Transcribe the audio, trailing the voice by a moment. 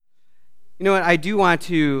You know what? I do want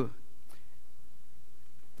to,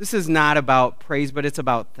 this is not about praise, but it's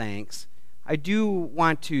about thanks. I do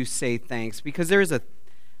want to say thanks because there is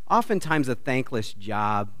oftentimes a thankless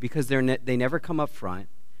job because they never come up front.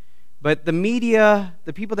 But the media,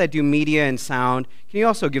 the people that do media and sound, can you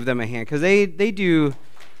also give them a hand? Because they do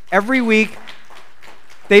every week.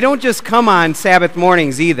 They don't just come on Sabbath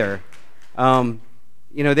mornings either.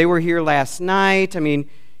 They were here last night.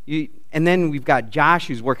 And then we've got Josh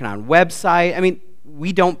who's working on website.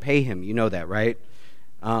 We don't pay him. You know that, right?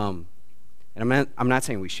 And I'm not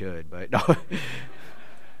saying we should, but no.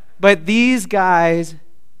 But these guys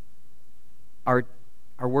are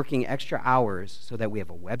working extra hours so that we have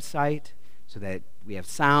a website, so that we have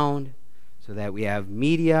sound, so that we have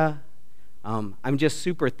media. I'm just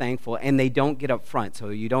super thankful, and they don't get up front, so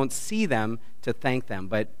you don't see them to thank them.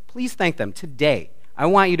 But please thank them today. I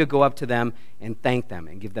want you to go up to them and thank them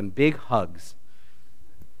and give them big hugs.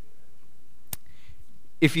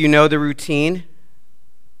 If you know the routine,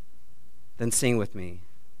 then sing with me.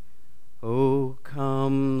 Oh,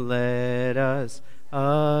 come, let us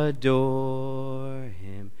adore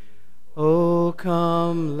him. Oh,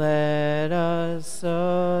 come, let us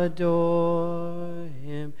adore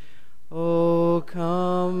him. Oh,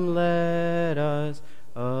 come, let us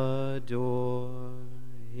adore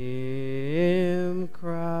him,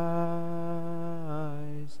 Christ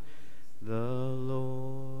the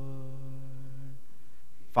Lord.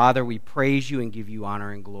 Father, we praise you and give you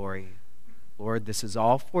honor and glory. Lord, this is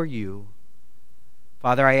all for you.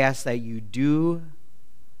 Father, I ask that you do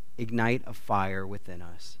ignite a fire within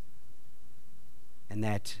us, and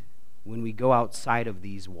that when we go outside of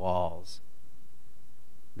these walls,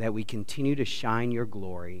 that we continue to shine your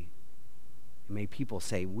glory. And may people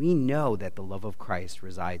say, we know that the love of Christ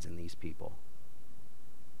resides in these people.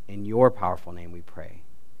 In your powerful name we pray.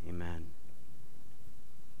 Amen.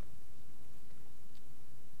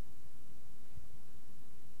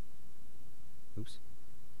 Oops.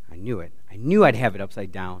 I knew it. I knew I'd have it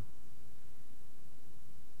upside down.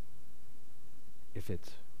 If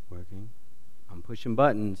it's working, I'm pushing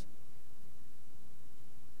buttons.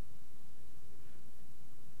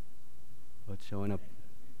 What's showing up?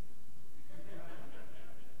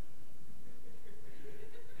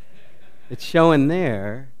 It's showing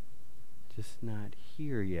there, just not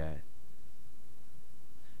here yet.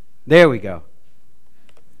 There we go.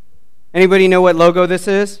 Anybody know what logo this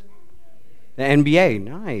is? The NBA.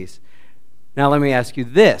 Nice. Now let me ask you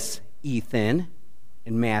this, Ethan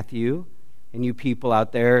and Matthew, and you people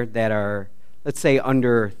out there that are, let's say,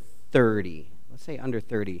 under 30. Let's say under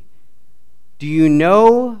 30. Do you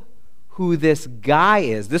know who this guy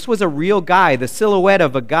is? This was a real guy, the silhouette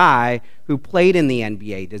of a guy who played in the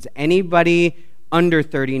NBA. Does anybody under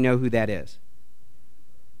 30 know who that is?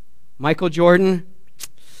 Michael Jordan?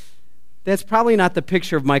 That's probably not the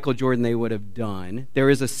picture of Michael Jordan they would have done. There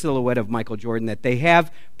is a silhouette of Michael Jordan that they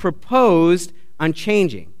have proposed on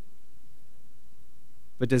changing.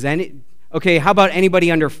 But okay, how about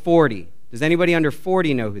anybody under 40? Does anybody under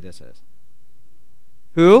 40 know who this is?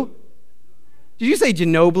 Who? Did you say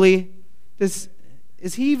Ginobili? Is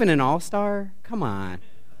he even an all-star? Come on.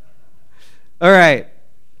 All right.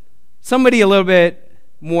 Somebody a little bit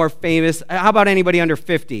more famous. How about anybody under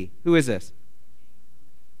 50? Who is this?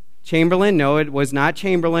 Chamberlain? No, it was not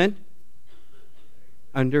Chamberlain.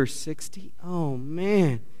 Under 60? Oh,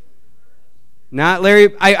 man. Not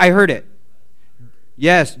Larry. I heard it.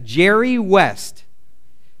 Yes, Jerry West.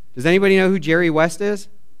 Does anybody know who Jerry West is?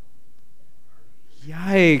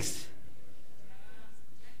 Yikes.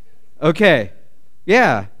 Okay.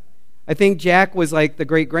 Yeah. I think Jack was like the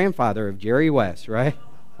great-grandfather of Jerry West, right?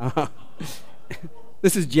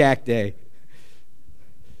 This is Jack Day.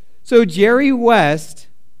 So Jerry West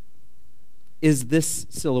is this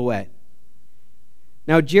silhouette.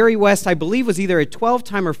 Now, Jerry West, I believe, was either a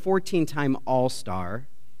 12-time or 14-time All-Star.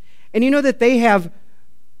 And you know that they have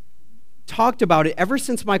talked about it ever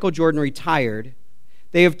since Michael Jordan retired.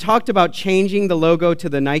 They have talked about changing the logo to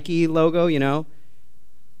the Nike logo, you know,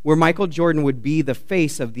 where Michael Jordan would be the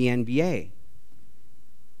face of the NBA.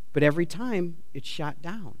 But every time, it's shot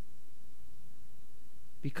down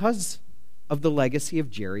because of the legacy of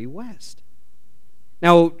Jerry West.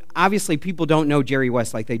 Now, obviously, people don't know Jerry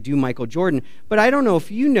West like they do Michael Jordan, but I don't know if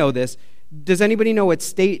you know this. Does anybody know what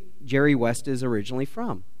state Jerry West is originally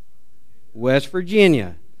from? West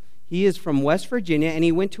Virginia. He is from West Virginia, and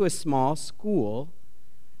he went to a small school,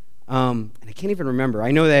 and I can't even remember. I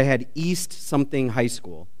know that it had East something high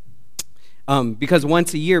school, because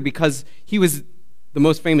once a year, because he was the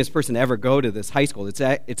most famous person to ever go to this high school. It's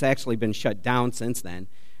actually been shut down since then,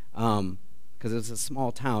 because it's a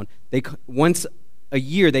small town. Once a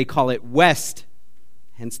year. They call it West,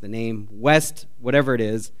 hence the name, West, whatever it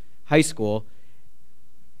is, high school.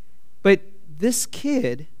 But this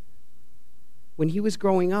kid, when he was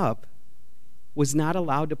growing up, was not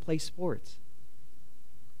allowed to play sports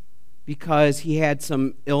because he had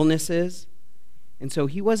some illnesses, and so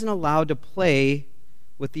he wasn't allowed to play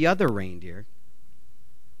with the other reindeer.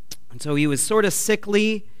 And so he was sort of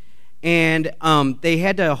sickly, and they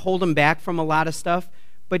had to hold him back from a lot of stuff,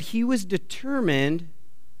 but he was determined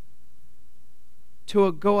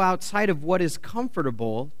to go outside of what is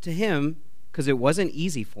comfortable to him because it wasn't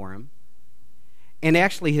easy for him. And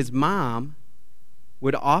actually his mom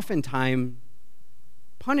would oftentimes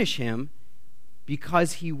punish him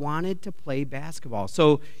because he wanted to play basketball.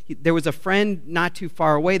 So there was a friend not too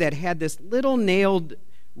far away that had this little nailed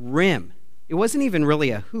rim. It wasn't even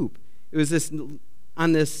really a hoop. It was this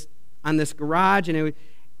on this garage,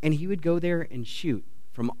 and he would go there and shoot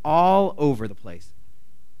from all over the place.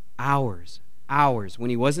 Hours. When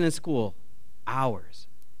he wasn't in school, hours.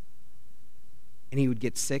 And he would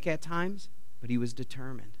get sick at times, but he was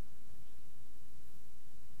determined.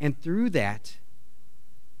 And through that,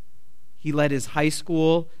 he led his high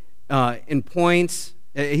school in points.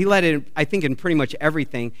 He led it, I think, in pretty much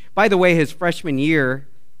everything. By the way, his freshman year,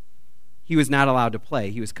 he was not allowed to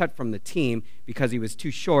play. He was cut from the team because he was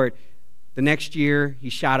too short. The next year, he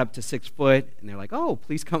shot up to 6 foot, and they're like, oh,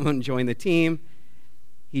 please come and join the team.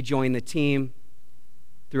 He joined the team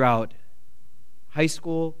throughout high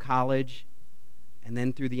school, college, and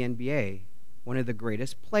then through the NBA, one of the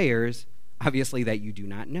greatest players, obviously, that you do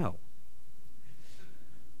not know.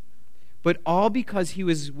 But all because he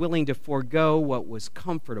was willing to forego what was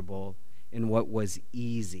comfortable and what was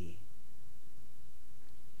easy.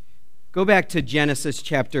 Go back to Genesis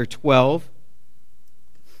chapter 12.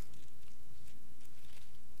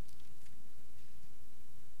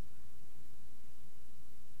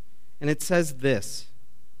 And it says this,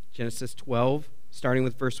 Genesis 12, starting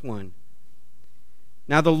with verse 1.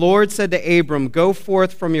 Now the Lord said to Abram, go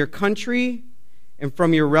forth from your country and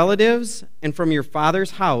from your relatives and from your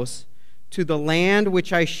father's house to the land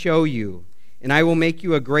which I show you, and I will make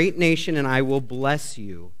you a great nation, and I will bless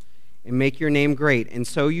you and make your name great. And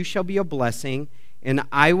so you shall be a blessing, and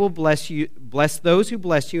I will bless those who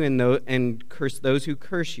bless you, and curse those who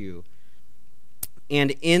curse you.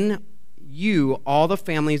 And in you all the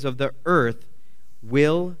families of the earth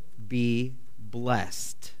will be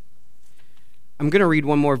blessed. I'm going to read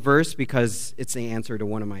one more verse because it's the answer to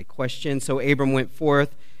one of my questions. So Abram went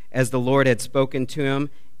forth as the Lord had spoken to him,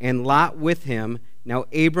 and Lot with him. Now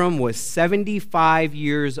Abram was 75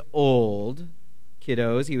 years old,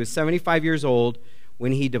 kiddos. He was 75 years old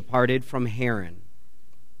when he departed from Haran.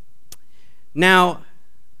 Now,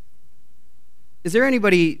 is there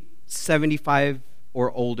anybody 75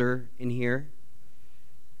 or older in here?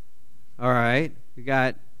 All right. We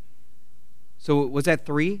got, so was that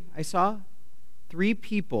 3 I saw? 3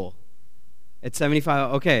 people at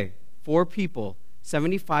 75. Okay, 4 people,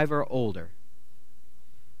 75 or older.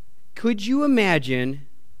 Could you imagine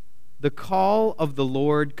the call of the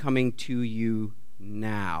Lord coming to you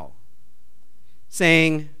now,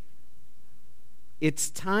 saying, it's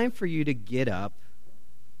time for you to get up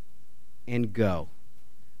and go.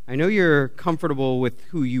 I know you're comfortable with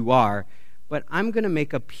who you are, but I'm going to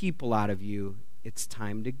make a people out of you. It's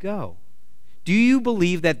time to go. Do you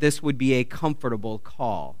believe that this would be a comfortable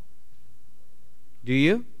call? Do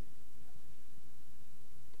you?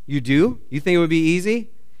 You do? You think it would be easy?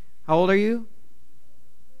 How old are you?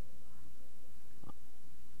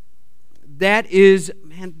 That is,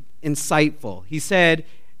 man, insightful. He said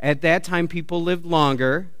at that time people lived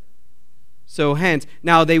longer, so hence.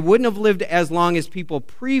 Now, they wouldn't have lived as long as people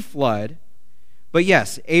pre-flood, but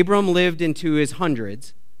yes, Abram lived into his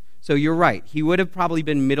hundreds, so you're right. He would have probably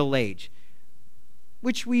been middle-aged,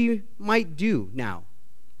 which we might do now.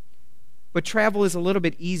 But travel is a little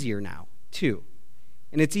bit easier now, too.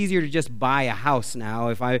 And it's easier to just buy a house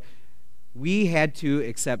now. We had to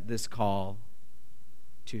accept this call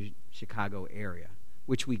to Chicago area,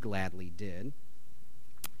 which we gladly did.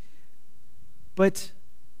 But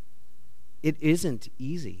it isn't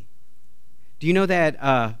easy. Do you know that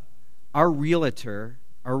our realtor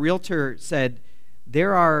said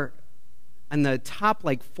there are on the top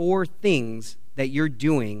 4 things that you're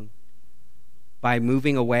doing by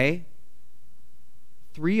moving away?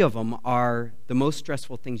 3 of them are the most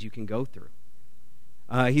stressful things you can go through.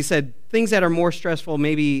 He said things that are more stressful,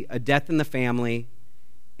 maybe a death in the family,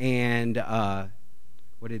 and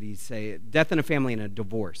what did he say? Death in a family and a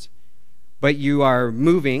divorce. But you are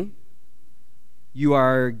moving, you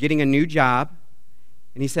are getting a new job,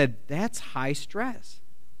 and he said that's high stress.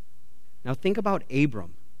 Now think about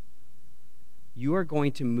Abram. You are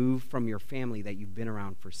going to move from your family that you've been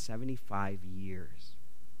around for 75 years.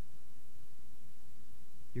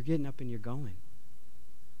 You're getting up and you're going.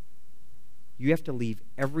 You have to leave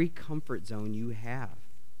every comfort zone you have.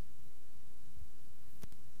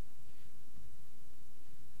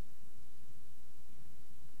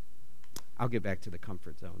 I'll get back to the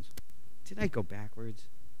comfort zones. Did I go backwards?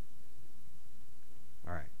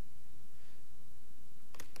 All right.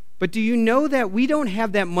 But do you know that we don't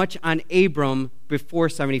have that much on Abram before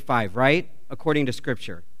 75, right? According to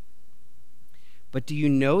Scripture. But do you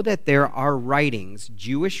know that there are writings,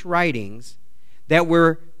 Jewish writings, that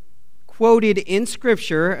were quoted in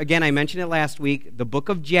Scripture? Again, I mentioned it last week, the book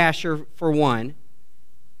of Jasher, for one,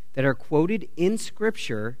 that are quoted in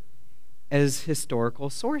Scripture as historical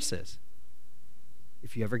sources.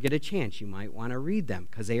 If you ever get a chance, you might want to read them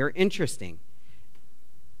because they are interesting.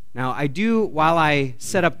 Now, while I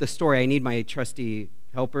set up the story, I need my trusty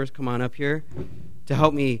helpers, come on up here, to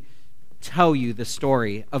help me tell you the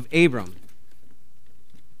story of Abram.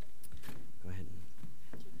 Go ahead.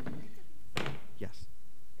 Yes.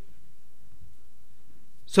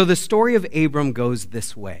 So the story of Abram goes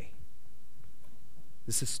this way.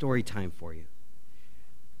 This is story time for you.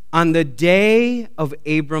 On the day of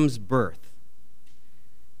Abram's birth,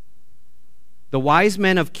 the wise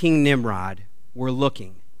men of King Nimrod were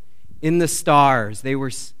looking in the stars. They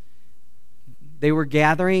were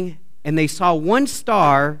gathering, and they saw one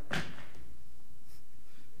star.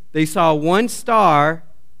 They saw one star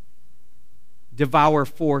devour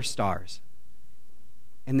 4 stars.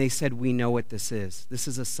 And they said, "We know what this is. This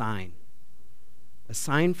is a sign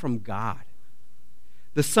from God.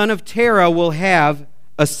 The son of Terah will have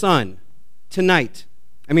a son tonight."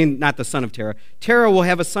 I mean, not the son of Terah. Terah will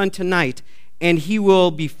have a son tonight, and he will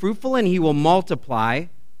be fruitful, and he will multiply,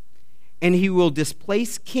 and he will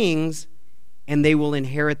displace kings, and they will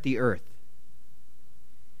inherit the earth.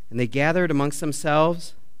 And they gathered amongst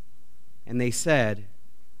themselves, and they said,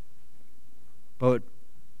 "But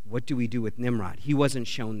what do we do with Nimrod? He wasn't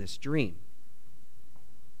shown this dream."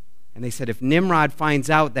 And they said, "If Nimrod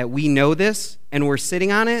finds out that we know this, and we're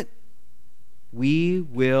sitting on it, we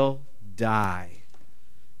will die."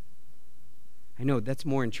 I know, that's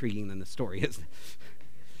more intriguing than the story, isn't it?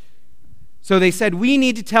 So they said, "We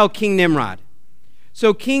need to tell King Nimrod."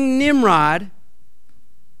 So King Nimrod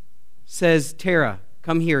says, "Terah,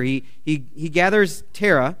 come here." He gathers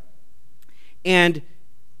Terah, and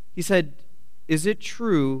he said, "Is it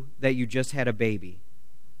true that you just had a baby?"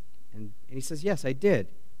 And he says, "Yes, I did."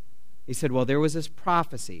 He said, "Well, there was this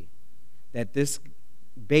prophecy that this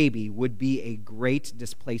baby would be a great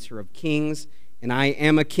displacer of kings, and I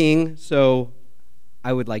am a king, so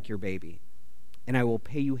I would like your baby, and I will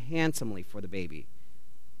pay you handsomely for the baby."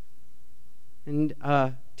 And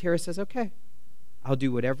Terah says, "Okay, I'll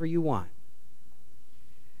do whatever you want."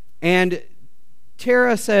 And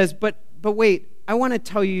Terah says, but wait, I want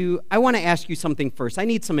to ask you something first. I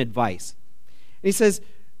need some advice. And he says,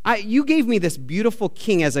 "You gave me this beautiful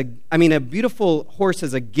a beautiful horse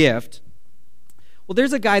as a gift. Well,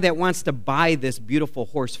 there's a guy that wants to buy this beautiful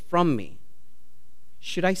horse from me.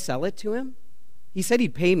 Should I sell it to him? He said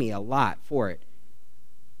he'd pay me a lot for it."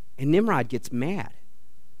 And Nimrod gets mad.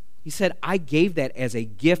 He said, "I gave that as a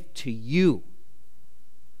gift to you.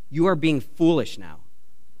 You are being foolish now."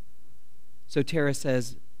 So Terah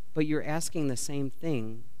says, "But you're asking the same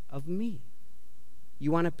thing of me.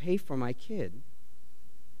 You want to pay for my kid.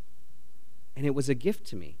 And it was a gift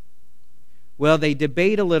to me." Well, they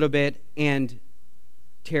debate a little bit, and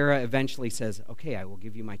Terah eventually says, "Okay, I will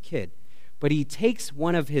give you my kid." But he takes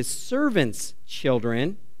one of his servants'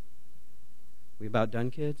 children. We about done,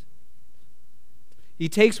 kids? He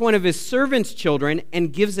takes one of his servants' children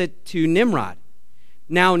and gives it to Nimrod.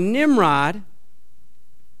 Now Nimrod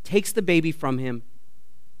takes the baby from him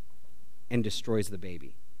and destroys the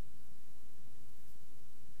baby.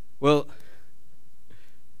 Well,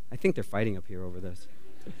 I think they're fighting up here over this.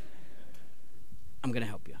 I'm going to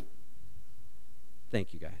help you.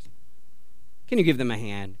 Thank you, guys. Can you give them a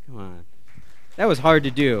hand? Come on. That was hard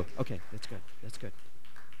to do. Okay, that's good. That's good.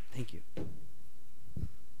 Thank you.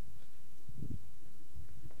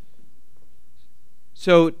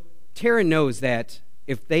 So Terah knows that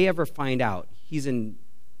if they ever find out, he's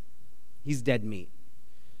dead meat.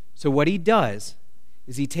 So what he does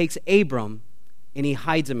is he takes Abram and he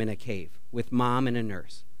hides him in a cave with mom and a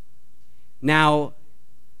nurse. Now,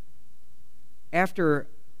 after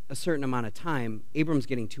a certain amount of time, Abram's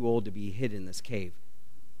getting too old to be hid in this cave.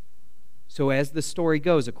 So as the story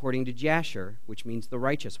goes, according to Jasher, which means the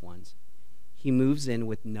righteous ones, he moves in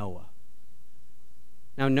with Noah.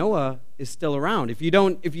 Now, Noah is still around. If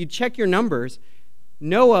you check your numbers,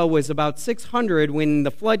 Noah was about 600 when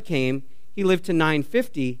the flood came. He lived to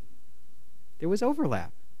 950. There was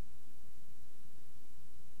overlap.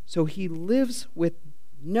 So he lives with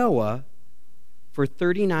Noah for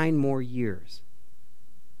 39 more years.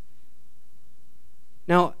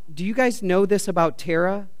 Now, do you guys know this about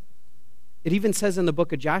Terah? It even says in the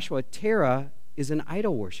book of Joshua, Terah is an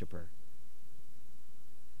idol worshiper.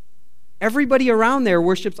 Everybody around there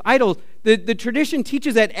worships idols. The tradition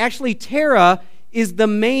teaches that actually Terah is the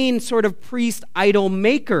main sort of priest idol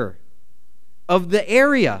maker of the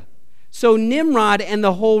area. So Nimrod and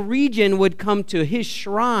the whole region would come to his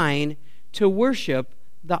shrine to worship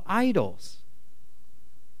the idols.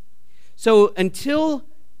 So until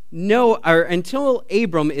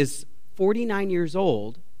Abram is 49 years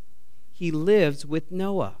old, he lives with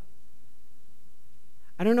Noah.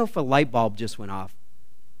 I don't know if a light bulb just went off,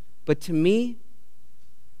 but to me,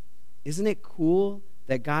 isn't it cool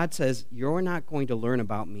that God says, you're not going to learn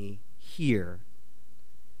about me here,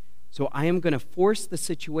 so I am going to force the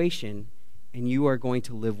situation, and you are going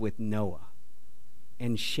to live with Noah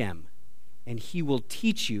and Shem, and he will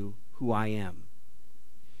teach you who I am.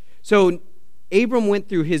 So Abram went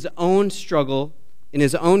through his own struggle in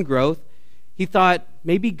his own growth. He thought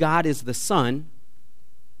maybe God is the sun,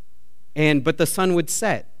 but the sun would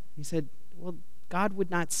set. He said, well, God would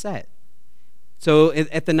not set. So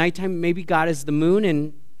at the nighttime, maybe God is the moon,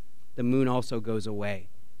 and the moon also goes away.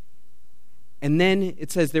 And then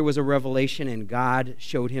it says there was a revelation, and God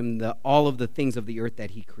showed him all of the things of the earth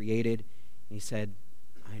that he created. And he said,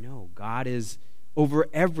 I know, God is over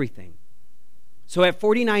everything. So at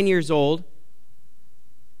 49 years old,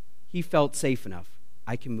 he felt safe enough.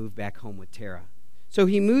 I can move back home with Terah. So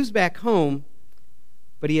he moves back home,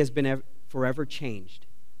 but he has been forever changed.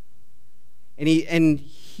 And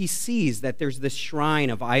he sees that there's this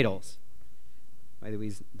shrine of idols. By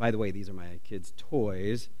the way, these are my kids'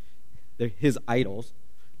 toys. They're his idols.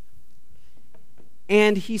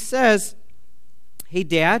 And he says, hey,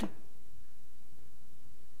 Dad,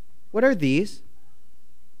 what are these?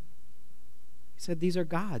 He said, these are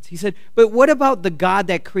gods. He said, but what about the God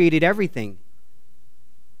that created everything?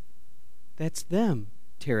 That's them,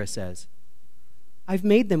 Terah says. I've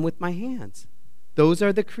made them with my hands. Those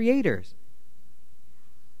are the creators.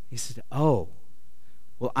 He said, oh,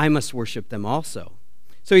 well, I must worship them also.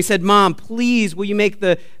 So he said, Mom, please, will you make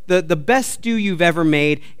the best stew you've ever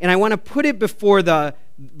made, and I want to put it before the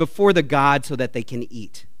God so that they can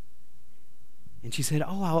eat. And she said,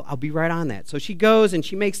 oh, I'll be right on that. So she goes and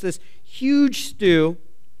she makes this huge stew,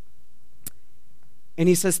 and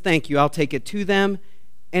he says, thank you, I'll take it to them.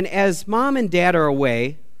 And as Mom and Dad are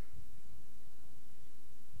away,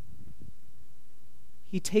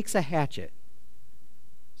 he takes a hatchet.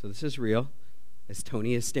 So this is real, as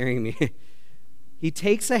Tony is staring at me. He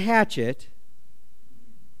takes a hatchet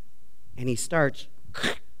and he starts.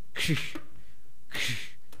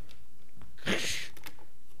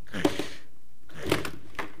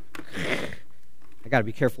 I got to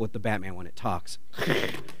be careful with the Batman when it talks.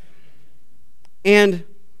 And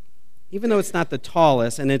even though it's not the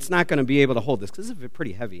tallest and it's not going to be able to hold this, because this is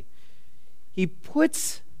pretty heavy, he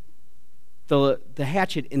puts the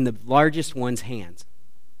hatchet in the largest one's hands.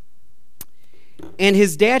 And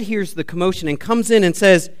his dad hears the commotion and comes in and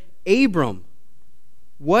says, Abram,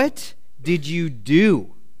 what did you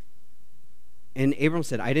do? And Abram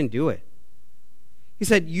said, I didn't do it. He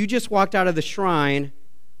said, you just walked out of the shrine.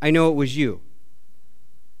 I know it was you.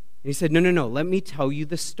 And he said, no, let me tell you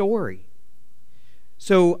the story.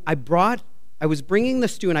 So I was bringing the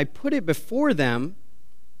stew and I put it before them,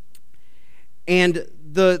 and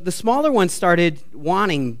the smaller one started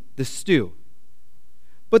wanting the stew.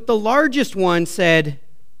 But the largest one said,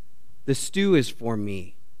 the stew is for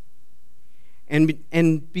me.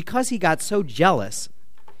 And because he got so jealous,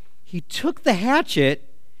 he took the hatchet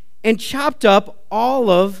and chopped up all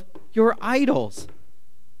of your idols.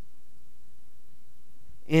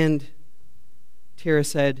 And Terah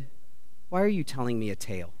said, why are you telling me a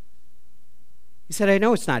tale? He said, I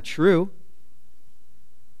know it's not true.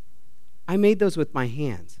 I made those with my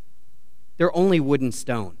hands. They're only wood and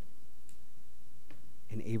stone.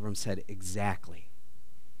 And Abram said, exactly.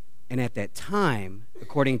 And at that time,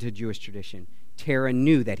 according to Jewish tradition, Terah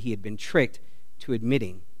knew that he had been tricked to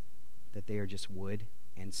admitting that they are just wood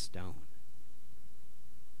and stone.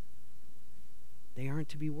 They aren't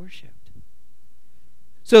to be worshipped.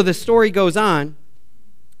 So the story goes on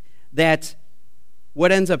that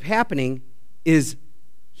what ends up happening is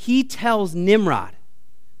he tells Nimrod.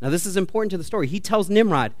 Now this is important to the story. He tells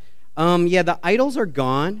Nimrod, the idols are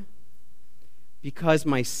gone, because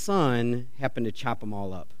my son happened to chop them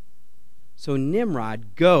all up. So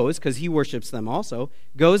Nimrod goes, because he worships them also,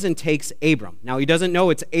 goes and takes Abram. Now, he doesn't know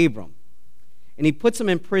it's Abram. And he puts him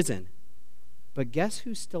in prison. But guess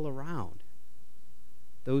who's still around?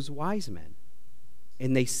 Those wise men.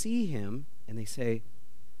 And they see him, and they say,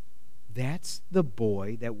 that's the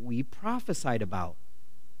boy that we prophesied about.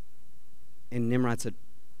 And Nimrod said,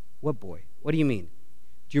 what boy? What do you mean?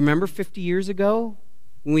 Do you remember 50 years ago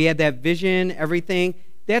when we had that vision, everything?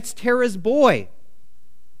 That's Terah's boy.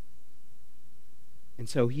 And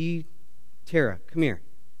so Terah, come here.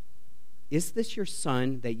 Is this your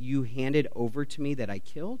son that you handed over to me that I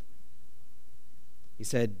killed? He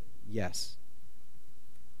said, yes.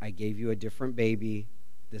 I gave you a different baby.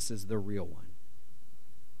 This is the real one.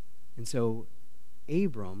 And so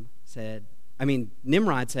Nimrod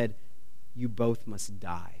said, you both must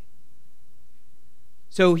die.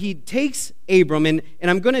 So he takes Abram, and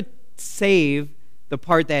I'm going to save the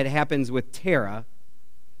part that happens with Terah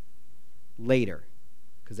later,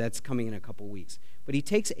 because that's coming in a couple weeks. But he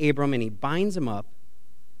takes Abram and he binds him up,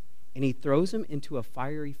 and he throws him into a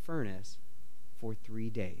fiery furnace for 3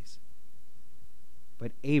 days.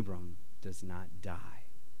 But Abram does not die.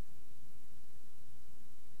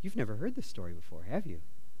 You've never heard this story before, have you?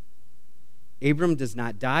 Abram does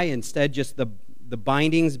not die. Instead, just the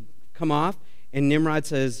bindings come off, and Nimrod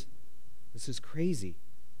says, this is crazy.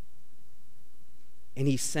 And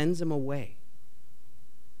he sends him away.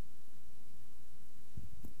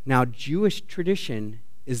 Now, Jewish tradition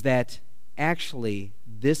is that actually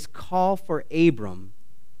this call for Abram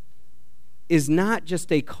is not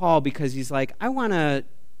just a call because he's like, I want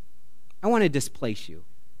to displace you.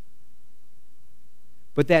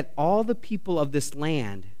 But that all the people of this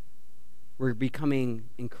land were becoming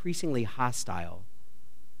increasingly hostile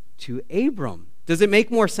to Abram. Does it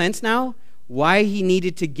make more sense now why he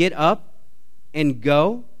needed to get up and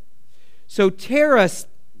go? So Terah,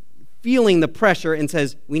 feeling the pressure, and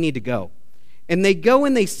says, we need to go. And they go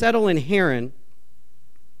and they settle in Haran.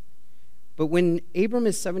 But when Abram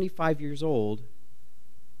is 75 years old,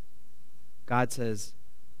 God says,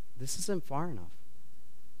 this isn't far enough.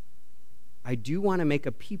 I do want to make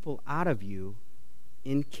a people out of you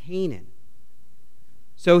in Canaan.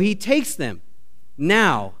 So he takes them.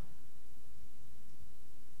 Now,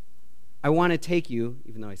 I want to take you,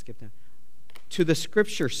 even though I skipped down, to the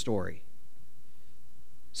scripture story.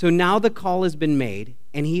 So now the call has been made,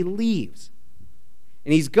 and he leaves.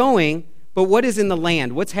 And he's going, but what is in the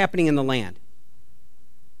land? What's happening in the land?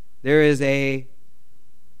 There is a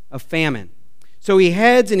famine. So he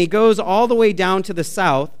heads and he goes all the way down to the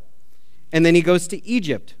south, and then he goes to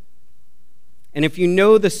Egypt. And if you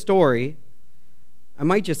know the story, I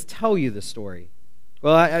might just tell you the story.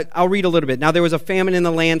 Well, I'll read a little bit. Now there was a famine in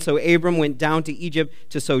the land, so Abram went down to Egypt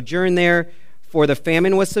to sojourn there, for the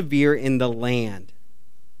famine was severe in the land.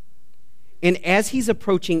 And as he's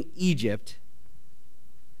approaching Egypt,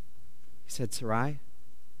 he said, Sarai,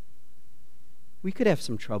 we could have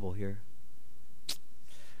some trouble here.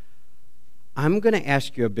 I'm going to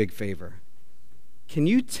ask you a big favor. Can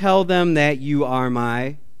you tell them that you are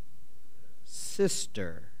my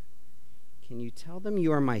sister? Can you tell them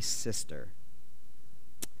you are my sister?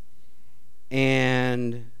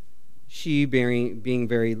 And she, being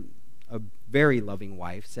a very loving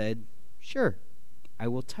wife, said, sure, I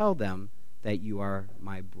will tell them that you are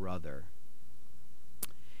my brother.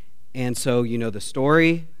 And so you know the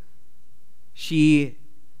story. She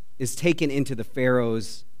is taken into the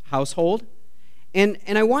Pharaoh's household. And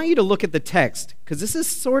I want you to look at the text, because this is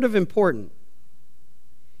sort of important.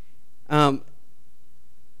 It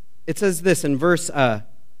says this in verse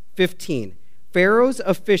 15. Pharaoh's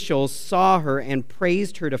officials saw her and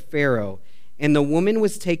praised her to Pharaoh, and the woman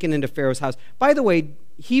was taken into Pharaoh's house. By the way,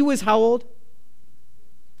 he was how old?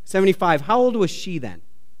 75. How old was she then?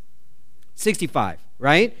 65,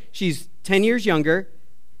 right? She's 10 years younger,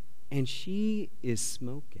 and she is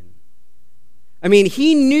smoking. I mean,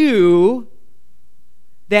 he knew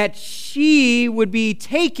that she would be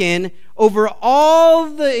taken over all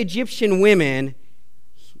the Egyptian women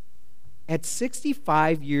at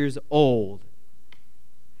 65 years old.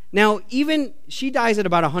 Now, even she dies at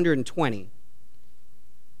about 120.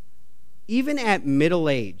 Even at middle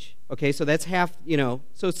age, okay, so that's half,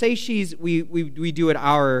 so say we do it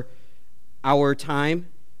our time.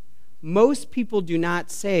 Most people do not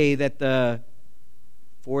say that the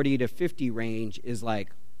 40 to 50 range is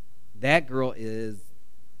like, that girl is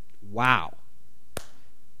wow.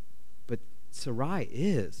 But Sarai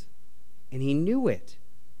is, and he knew it.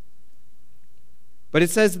 But it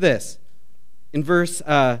says this in verse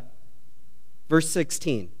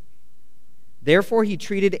 16. Therefore he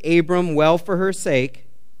treated Abram well for her sake,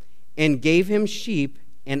 and gave him sheep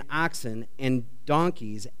and oxen and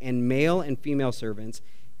donkeys and male and female servants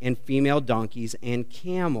and female donkeys and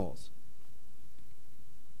camels.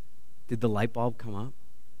 Did the light bulb come up?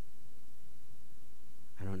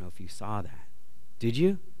 I don't know if you saw that. Did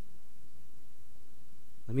you?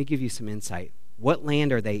 Let me give you some insight. What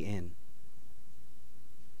land are they in?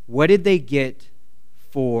 What did they get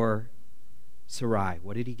for Sarai?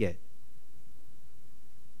 What did he get?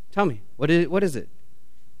 Tell me, what is it?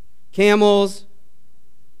 Camels,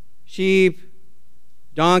 sheep,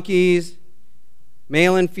 donkeys,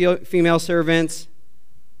 male and female servants,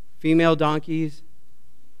 female donkeys.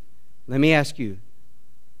 Let me ask you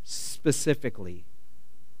specifically,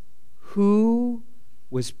 who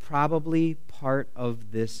was probably part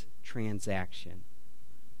of this transaction?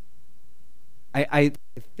 I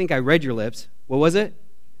think I read your lips. What was it?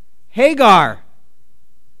 Hagar.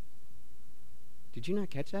 Did you not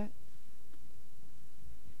catch that?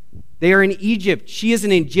 They are in Egypt. She is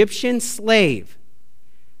an Egyptian slave.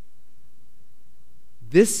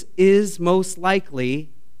 This is most likely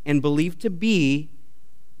and believed to be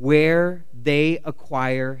where they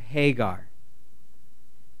acquire Hagar.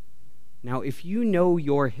 Now, if you know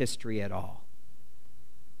your history at all,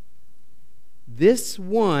 this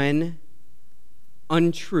one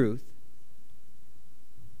untruth,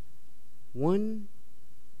 one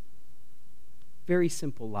very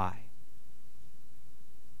simple lie,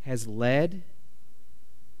 has led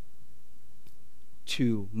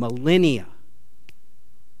to millennia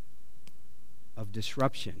of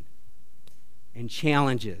disruption and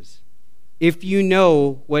challenges. If you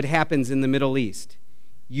know what happens in the Middle East,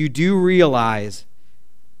 you do realize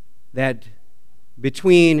that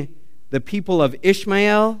between the people of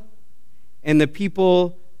Ishmael and the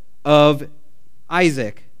people of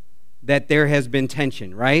Isaac, that there has been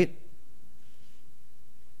tension, right?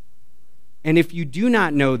 And if you do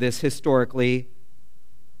not know this historically,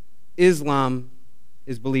 Islam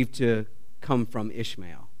is believed to come from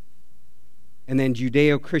Ishmael. And then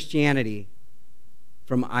Judeo-Christianity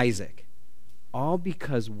from Isaac. All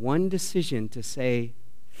because one decision to say,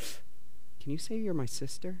 can you say you're my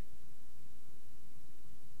sister?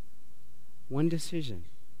 One decision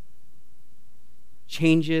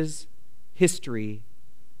changes history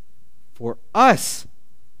for us.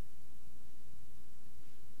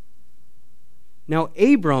 Now,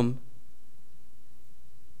 Abram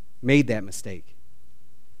made that mistake.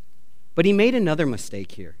 But he made another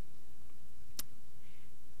mistake here.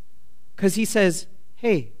 Because he says,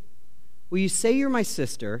 hey, will you say you're my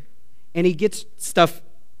sister? And he gets stuff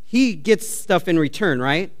in return,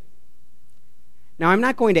 right? Now, I'm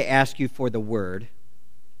not going to ask you for the word,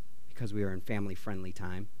 because we are in family-friendly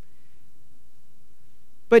time.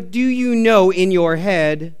 But do you know in your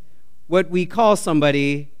head what we call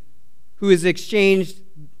somebody who is exchanged,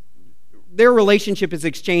 their relationship is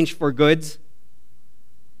exchanged for goods?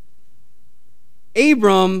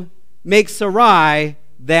 Abram makes Sarai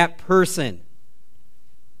that person.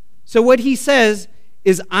 So what he says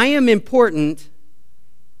is, I am important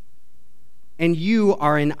and you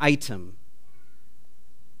are an item.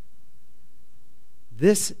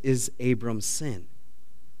 This is Abram's sin.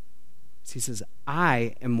 He says,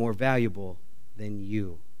 I am more valuable than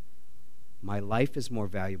you. My life is more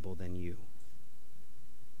valuable than you.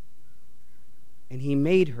 And he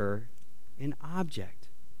made her an object.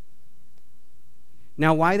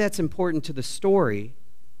 Now, why that's important to the story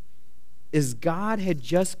is God had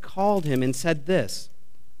just called him and said this: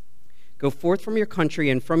 go forth from your country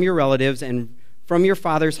and from your relatives and from your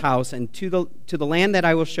father's house and to the land that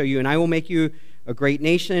I will show you, and I will make you a great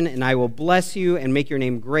nation, and I will bless you and make your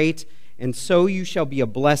name great, and so you shall be a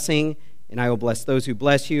blessing, and I will bless those who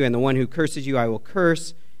bless you, and the one who curses you I will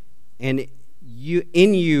curse, and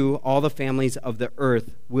in you all the families of the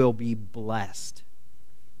earth will be blessed.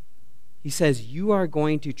 He says, you are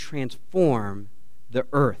going to transform the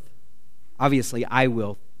earth. Obviously, I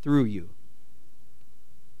will through you.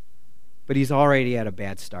 But he's already at a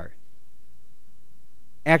bad start.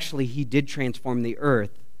 Actually, he did transform the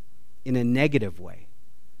earth in a negative way.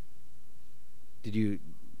 Did you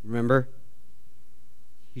remember?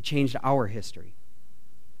 He changed our history.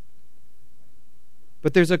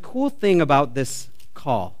 But there's a cool thing about this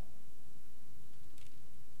call.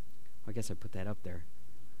 I guess I put that up there.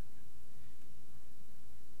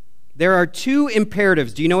 There are two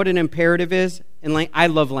imperatives. Do you know what an imperative is? I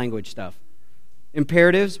love language stuff.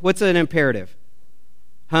 Imperatives? What's an imperative?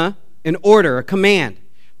 An order, a command.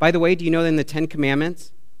 By the way, do you know that in the 10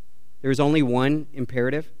 Commandments, there's only one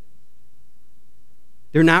imperative?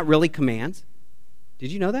 They're not really commands.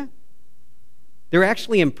 Did you know that? They're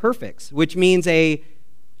actually imperfects, which means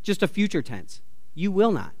just a future tense. You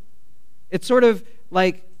will not. It's sort of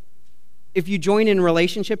like if you join in a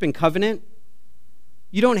relationship in covenant,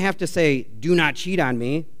 you don't have to say, do not cheat on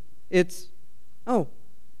me. It's, oh,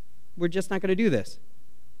 we're just not going to do this.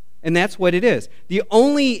 And that's what it is. The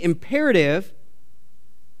only imperative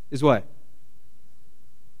is what?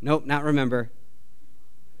 Nope, not remember.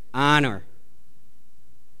 Honor.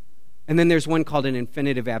 And then there's one called an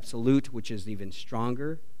infinitive absolute, which is even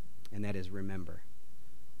stronger, and that is remember.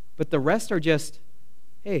 But the rest are just,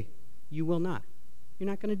 hey, you will not. You're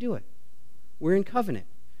not going to do it. We're in covenant.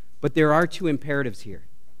 But there are two imperatives here.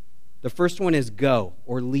 The first one is go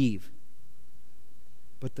or leave.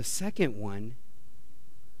 But the second one,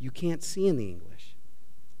 you can't see in the English.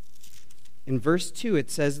 In verse 2,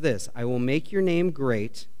 it says this, I will make your name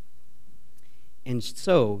great, and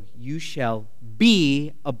so you shall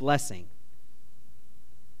be a blessing.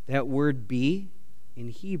 That word be in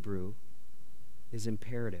Hebrew is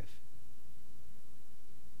imperative.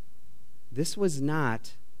 This was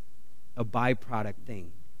not a byproduct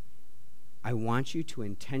thing. I want you to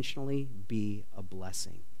intentionally be a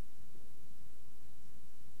blessing.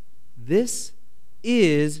 This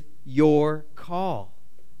is your call.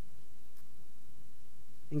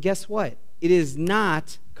 And guess what? It is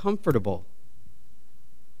not comfortable.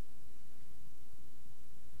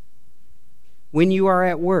 When you are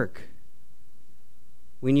at work,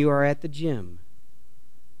 when you are at the gym,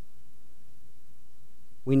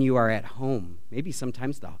 when you are at home, maybe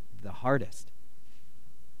sometimes the hardest,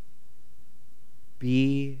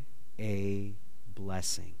 be a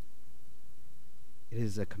blessing. It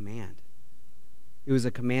is a command. It was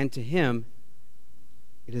a command to him.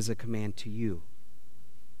 It is a command to you.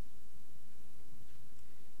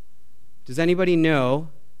 Does anybody know,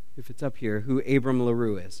 if it's up here, who Abram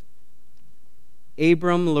LaRue is?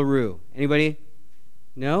 Abram LaRue. Anybody?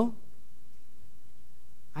 No?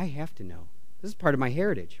 I have to know. This is part of my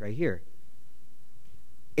heritage right here.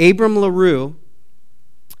 Abram LaRue,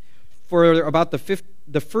 for about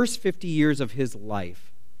the first 50 years of his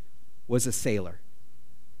life, was a sailor.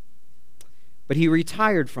 But he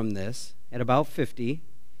retired from this at about 50,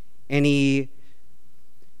 and he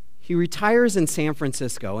retires in San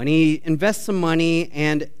Francisco, and he invests some money,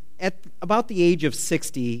 and at about the age of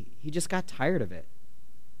 60, he just got tired of it.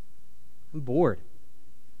 I'm bored.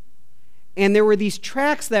 And there were these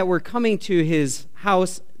tracts that were coming to his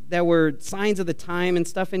house that were signs of the time and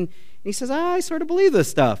stuff, and he says, I sort of believe this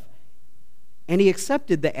stuff. And he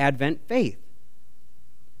accepted the Advent faith.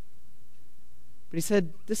 But he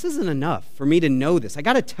said, this isn't enough for me to know this. I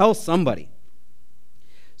got to tell somebody.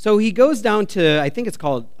 So he goes down to, I think it's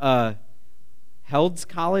called Held's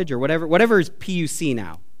College or whatever is PUC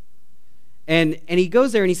now. And he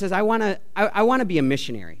goes there and he says, I want to be a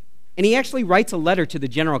missionary. And he actually writes a letter to the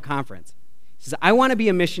General Conference. He says, I want to be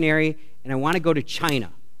a missionary and I want to go to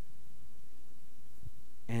China.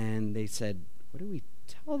 And they said, what do we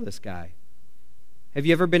tell this guy? Have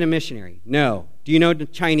you ever been a missionary? No. Do you know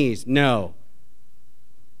Chinese? No.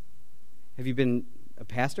 Have you been a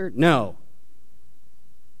pastor? No.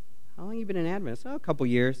 How long have you been an Adventist? Oh, a couple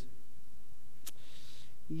years.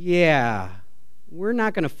 Yeah, we're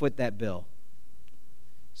not going to foot that bill.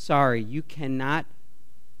 Sorry, you cannot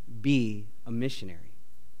be a missionary.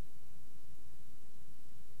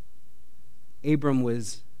 Abram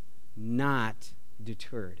was not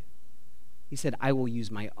deterred. He said, I will use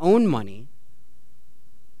my own money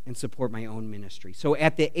and support my own ministry. So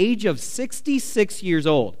at the age of 66 years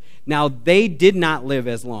old, now they did not live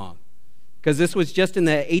as long, because this was just in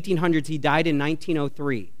the 1800s. He died in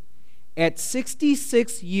 1903. At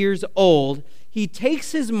 66 years old, he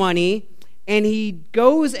takes his money and he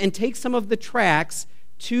goes and takes some of the tracts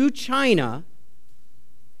to China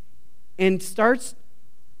and starts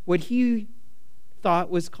what he thought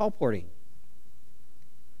was colporting.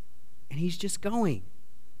 And he's just going.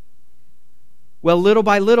 Well, little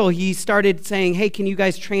by little, he started saying, hey, can you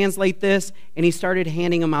guys translate this? And he started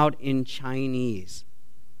handing them out in Chinese.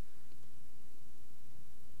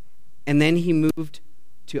 And then he moved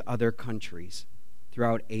to other countries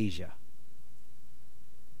throughout Asia.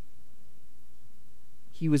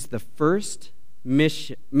 He was the first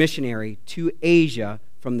missionary to Asia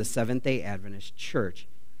from the Seventh-day Adventist Church.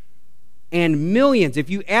 And millions, if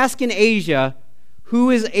you ask in Asia, who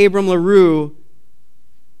is Abram LaRue,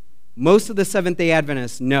 most of the Seventh-day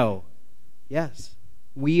Adventists know, yes,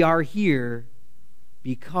 we are here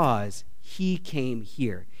because he came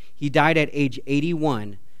here. He died at age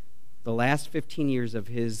 81. The last 15 years of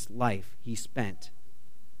his life he spent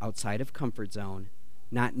outside of comfort zone,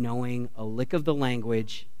 not knowing a lick of the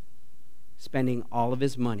language, spending all of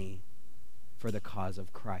his money for the cause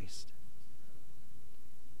of Christ.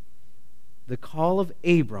 The call of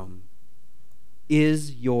Abram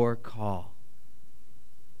is your call.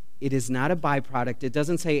 It is not a byproduct. It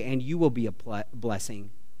doesn't say, and you will be a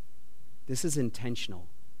blessing. This is intentional.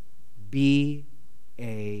 Be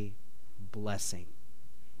a blessing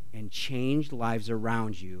and change lives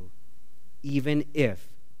around you, even if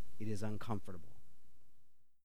it is uncomfortable.